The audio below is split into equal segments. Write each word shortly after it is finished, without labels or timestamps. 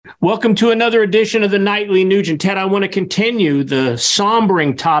Welcome to another edition of the Nightly Nuge. And Ted, I want to continue the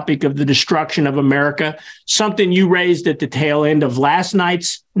sombering topic of the destruction of America, something you raised at the tail end of last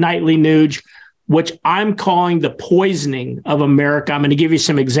night's Nightly Nuge, which I'm calling the poisoning of America. I'm going to give you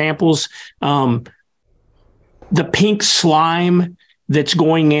some examples. The pink slime that's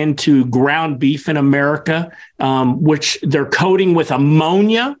going into ground beef in America, which they're coating with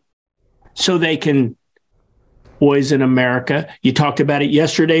ammonia so they can poison America. You talked about it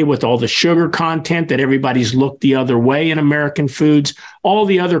yesterday with all the sugar content that everybody's looked the other way in American foods, all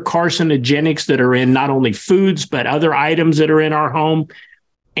the other carcinogenics that are in not only foods, but other items that are in our home.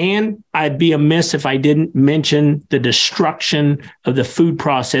 And I'd be amiss if I didn't mention the destruction of the food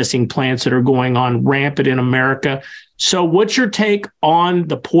processing plants that are going on rampant in America. So what's your take on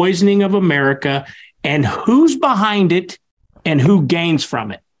the poisoning of America and who's behind it and who gains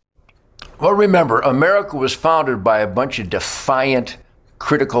from it? Well, remember, America was founded by a bunch of defiant,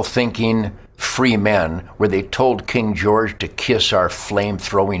 critical thinking, free men where they told King George to kiss our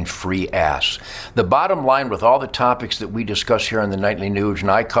flame-throwing free ass. The bottom line with all the topics that we discuss here on the Nightly Nuge,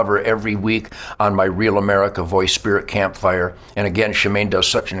 and I cover every week on my Real America Voice Spirit Campfire, and again, Shemaine does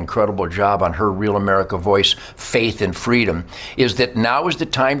such an incredible job on her Real America Voice, Faith and Freedom, is that now is the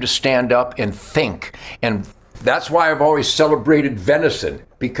time to stand up and think. And that's why I've always celebrated venison,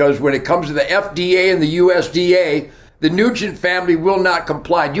 because when it comes to the FDA and the USDA, the Nugent family will not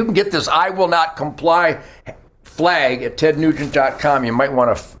comply. You can get this I will not comply flag at tednugent.com. You might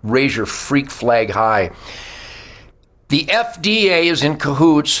want to raise your freak flag high. The FDA is in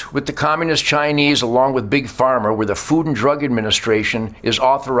cahoots with the Communist Chinese along with Big Pharma, where the Food and Drug Administration is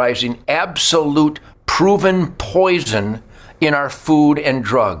authorizing absolute proven poison in our food and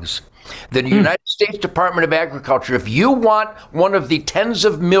drugs. The United States Department of Agriculture, if you want one of the tens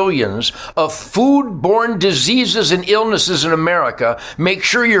of millions of food-borne diseases and illnesses in America, make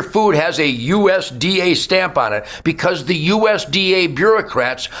sure your food has a USDA stamp on it, because the USDA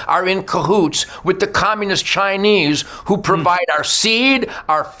bureaucrats are in cahoots with the Communist Chinese, who provide our seed,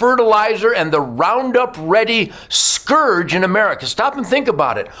 our fertilizer, and the Roundup-ready scourge in America. Stop and think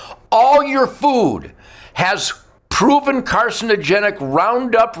about it. All your food has proven carcinogenic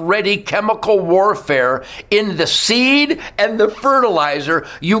Roundup-ready chemical warfare in the seed and the fertilizer.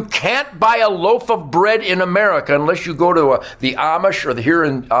 You can't buy a loaf of bread in America unless you go to the Amish or here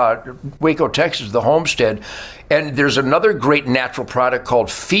in Waco, Texas, the Homestead. And there's another great natural product called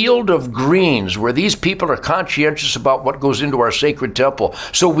Field of Greens, where these people are conscientious about what goes into our sacred temple.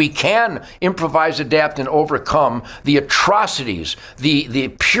 So we can improvise, adapt, and overcome the atrocities, the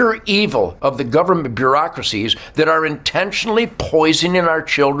pure evil of the government bureaucracies that are intentionally poisoning our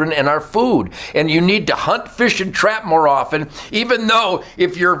children and our food. And you need to hunt, fish, and trap more often, even though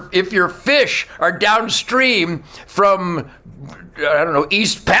if your fish are downstream from, I don't know,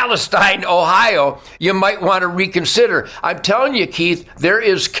 East Palestine, Ohio, you might want to reconsider. I'm telling you, Keith, there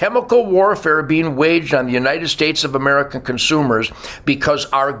is chemical warfare being waged on the United States of American consumers because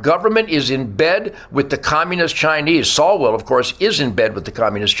our government is in bed with the Communist Chinese. Salwell, of course, is in bed with the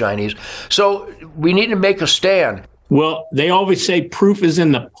Communist Chinese. So we need to make a stand. Well, they always say proof is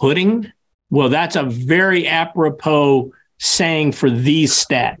in the pudding. Well, that's a very apropos saying for these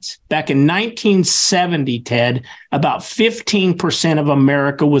stats. Back in 1970, Ted, about 15% of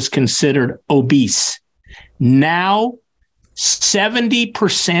America was considered obese. Now,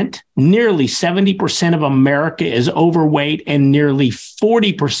 70%, nearly 70% of America is overweight, and nearly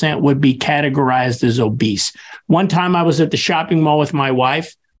 40% would be categorized as obese. One time I was at the shopping mall with my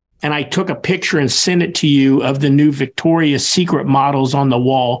wife, and I took a picture and sent it to you of the new Victoria's Secret models on the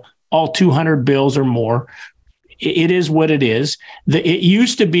wall, all 200 bills or more. It is what it is. It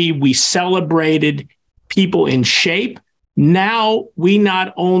used to be we celebrated people in shape. Now we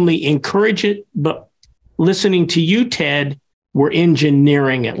not only encourage it, but listening to you, Ted, we're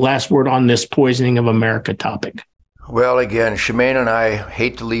engineering it. Last word on this poisoning of America topic. Well, again, Shemaine and I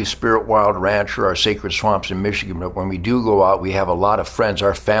hate to leave Spirit Wild Ranch or our sacred swamps in Michigan, but when we do go out, we have a lot of friends.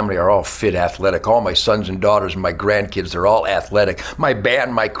 Our family are all fit, athletic. All my sons and daughters and my grandkids, they're all athletic. My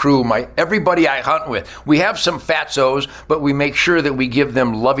band, my crew, everybody I hunt with. We have some fatzos, but we make sure that we give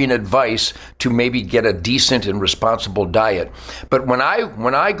them loving advice to maybe get a decent and responsible diet. But when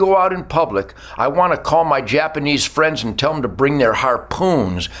I go out in public, I want to call my Japanese friends and tell them to bring their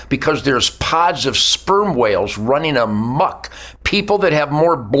harpoons, because there's pods of sperm whales running amok. People that have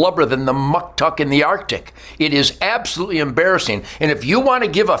more blubber than the muck-tuck in the Arctic. It is absolutely embarrassing. And if you want to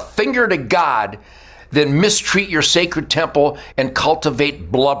give a finger to God, then mistreat your sacred temple and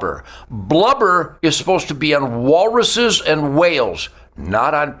cultivate blubber. Blubber is supposed to be on walruses and whales,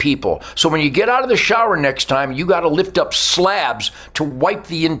 not on people. So when you get out of the shower next time, you got to lift up slabs to wipe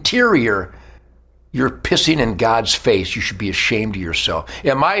the interior. You're pissing in God's face. You should be ashamed of yourself.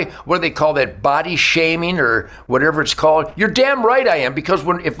 Am I, what do they call that, body shaming or whatever it's called? You're damn right I am, because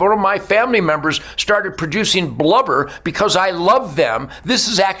if one of my family members started producing blubber because I love them, this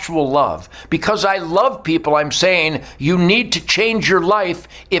is actual love. Because I love people, I'm saying you need to change your life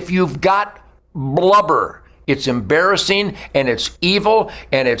if you've got blubber. It's embarrassing, and it's evil,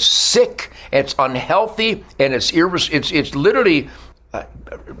 and it's sick, and it's unhealthy, and it's literally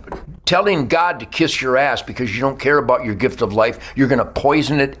telling God to kiss your ass because you don't care about your gift of life. You're going to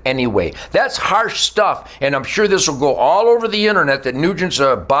poison it anyway. That's harsh stuff, and I'm sure this will go all over the internet that Nugent's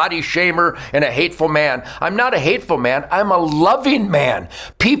a body shamer and a hateful man. I'm not a hateful man. I'm a loving man.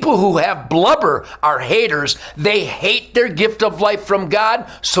 People who have blubber are haters. They hate their gift of life from God,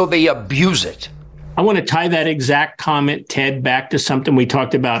 so they abuse it. I want to tie that exact comment, Ted, back to something we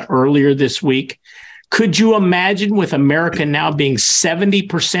talked about earlier this week. Could you imagine, with America now being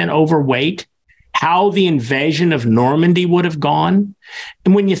 70% overweight, how the invasion of Normandy would have gone?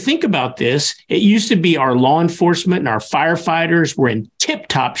 And when you think about this, it used to be our law enforcement and our firefighters were in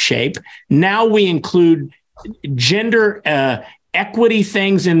tip-top shape. Now we include gender equity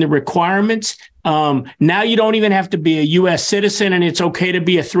things in the requirements. Now you don't even have to be a U.S. citizen, and it's okay to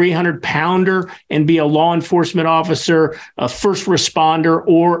be a 300-pounder and be a law enforcement officer, a first responder,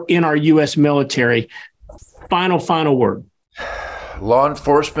 or in our U.S. military. Final word. Law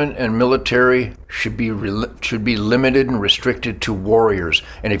enforcement and military should be limited and restricted to warriors.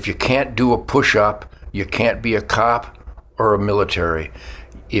 And if you can't do a push-up, you can't be a cop or a military.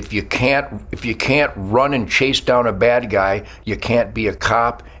 If you can't run and chase down a bad guy, you can't be a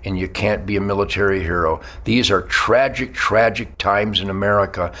cop and you can't be a military hero. These are tragic, tragic times in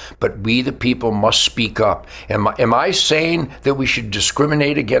America, but we the people must speak up. Am I saying that we should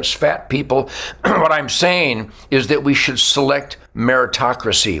discriminate against fat people? What I'm saying is that we should select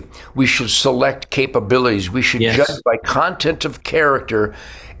meritocracy. We should select capabilities. We should judge by content of character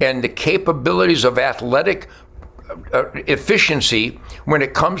and the capabilities of athletic efficiency when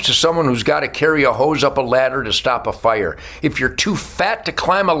it comes to someone who's got to carry a hose up a ladder to stop a fire. If you're too fat to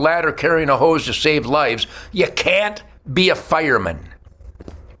climb a ladder carrying a hose to save lives, you can't be a fireman.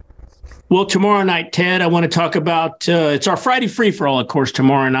 Well, tomorrow night, Ted, I want to talk about, it's our Friday free-for-all, of course,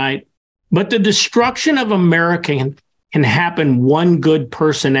 tomorrow night, but the destruction of America can happen one good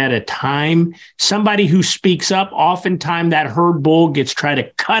person at a time. Somebody who speaks up, oftentimes that herd bull gets tried to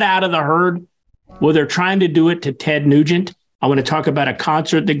cut out of the herd. Well, they're trying to do it to Ted Nugent. I want to talk about a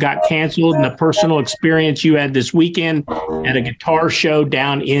concert that got canceled and the personal experience you had this weekend at a guitar show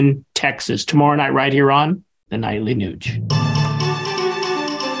down in Texas. Tomorrow night, right here on the Nightly Nuge.